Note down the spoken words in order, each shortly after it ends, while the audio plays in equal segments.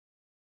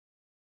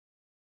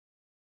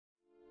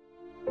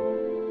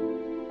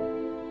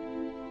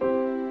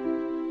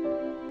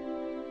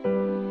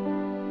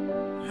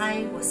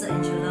我是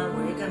Angela，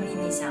 我有一个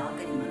秘密想要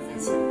跟你们分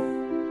享。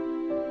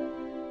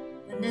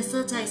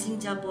Vanessa 在新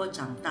加坡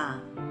长大，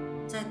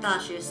在大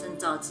学深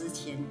造之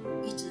前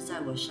一直在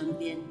我身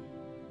边，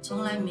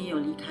从来没有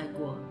离开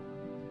过。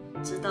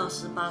直到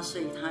18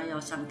岁，她要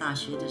上大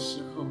学的时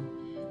候，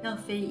要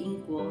飞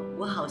英国，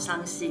我好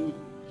伤心。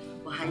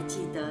我还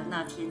记得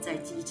那天在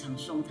机场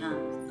送她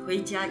回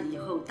家以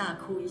后大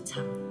哭一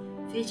场，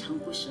非常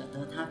不舍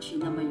得她去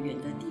那么远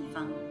的地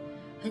方，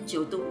很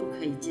久都不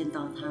可以见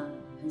到她，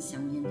很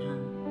想念她。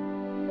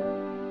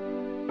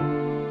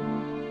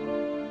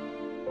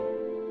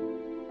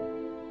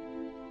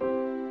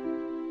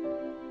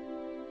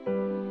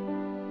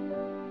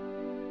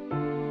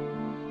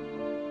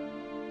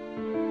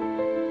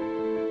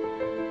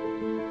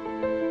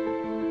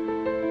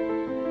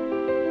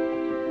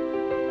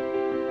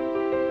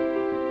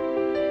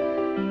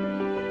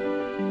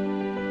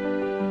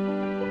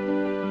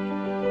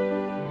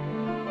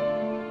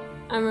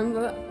I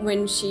remember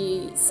when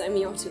she sent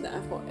me off to the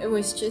airport, it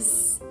was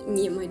just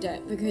me and my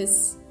dad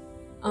because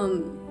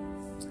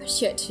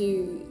she had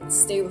to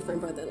stay with my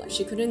brother, like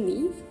she couldn't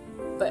leave.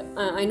 But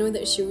I know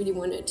that she really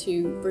wanted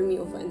to bring me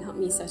over and help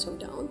me settle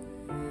down.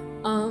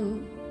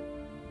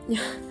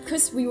 Yeah,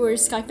 because we were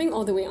Skyping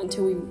all the way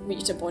until we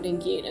reached the boarding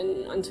gate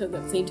and until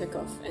the plane took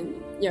off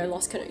and yeah, I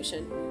lost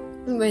connection.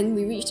 When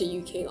we reached the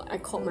UK, like I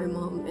called my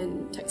mom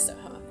and texted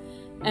her.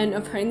 And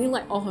apparently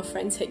like all her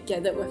friends had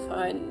gathered with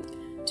her and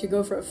to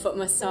go for a foot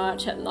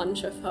massage, had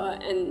lunch with her,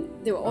 and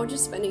they were all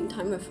just spending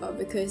time with her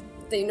because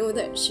they know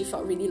that she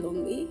felt really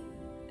lonely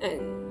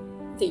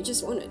and they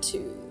just wanted to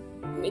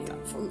make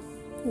up for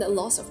the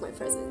loss of my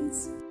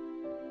presence.